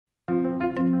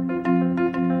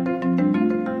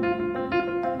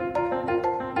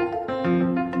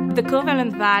The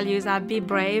Covalen values are be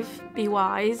brave, be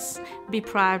wise, be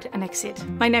proud and exceed.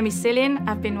 My name is Céline.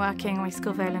 I've been working with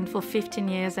Covalen for 15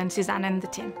 years and Suzanne and the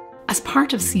team. As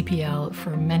part of CPL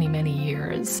for many, many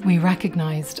years, we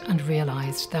recognised and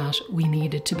realised that we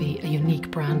needed to be a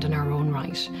unique brand in our own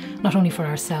right, not only for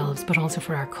ourselves but also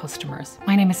for our customers.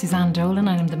 My name is Suzanne Dolan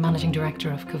and I'm the Managing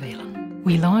Director of Covalen.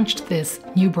 We launched this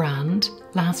new brand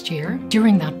last year.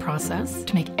 During that process,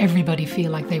 to make everybody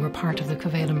feel like they were part of the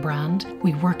Covalen brand,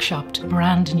 we workshopped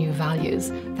brand new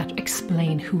values that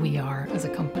explain who we are as a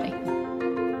company.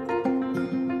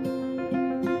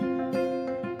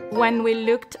 When we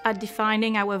looked at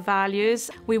defining our values,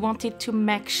 we wanted to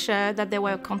make sure that there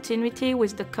were continuity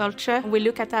with the culture. We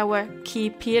look at our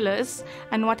key pillars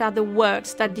and what are the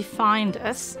words that defined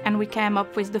us, and we came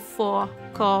up with the 4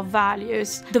 core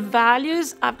values. The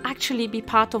values have actually been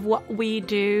part of what we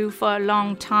do for a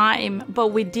long time, but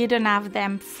we didn't have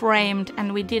them framed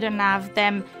and we didn't have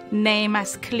them named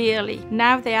as clearly.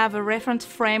 Now they have a reference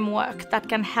framework that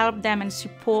can help them and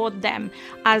support them.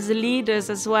 As leaders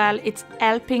as well, it's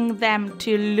helping them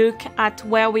to look at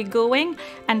where we're going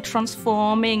and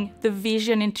transforming the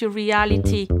vision into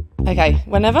reality. Okay,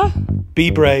 whenever. Be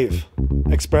brave,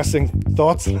 expressing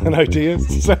thoughts and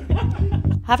ideas.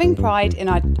 Having pride in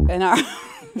our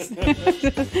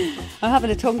I'm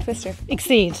having a tongue twister.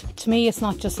 Exceed. To me, it's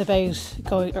not just about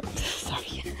going.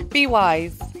 Sorry. Be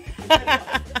wise.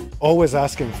 Always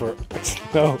asking for.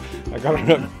 No, I got it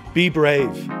wrong. Be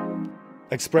brave,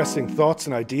 expressing thoughts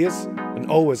and ideas,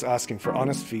 and always asking for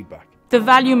honest feedback. The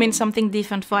value means something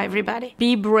different for everybody.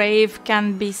 Be brave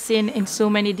can be seen in so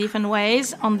many different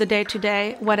ways on the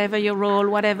day-to-day, whatever your role,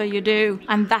 whatever you do.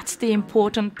 And that's the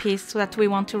important piece that we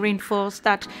want to reinforce,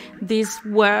 that these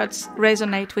words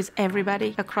resonate with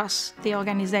everybody across the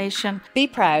organization. Be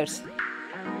proud.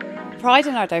 Pride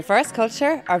in our diverse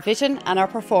culture, our vision and our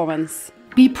performance.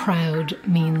 Be proud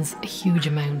means a huge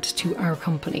amount to our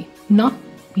company, not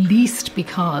least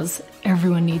because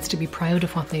everyone needs to be proud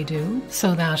of what they do,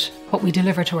 so that what we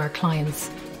deliver to our clients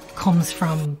comes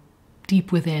from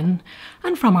deep within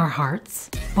and from our hearts.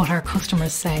 But our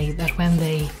customers say that when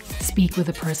they speak with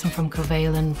a person from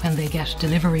Covalen, when they get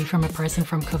delivery from a person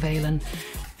from Covalen,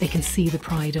 they can see the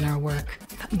pride in our work.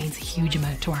 That means a huge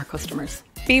amount to our customers.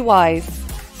 Be wise.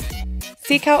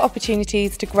 Seek out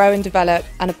opportunities to grow and develop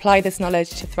and apply this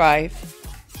knowledge to thrive.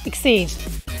 Exceed.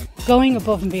 Going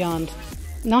above and beyond.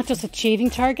 Not just achieving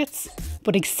targets,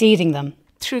 but exceeding them.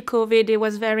 Through COVID, it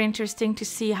was very interesting to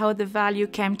see how the value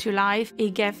came to life.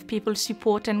 It gave people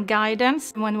support and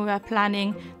guidance. When we were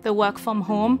planning the work from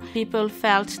home, people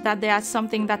felt that they had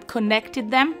something that connected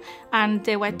them and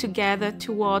they were together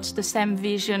towards the same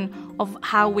vision of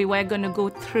how we were going to go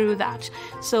through that.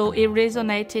 So it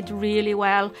resonated really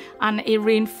well and it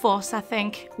reinforced, I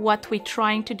think, what we're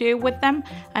trying to do with them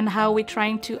and how we're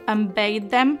trying to embed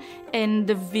them in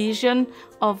the vision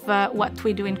of what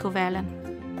we do in Covalen.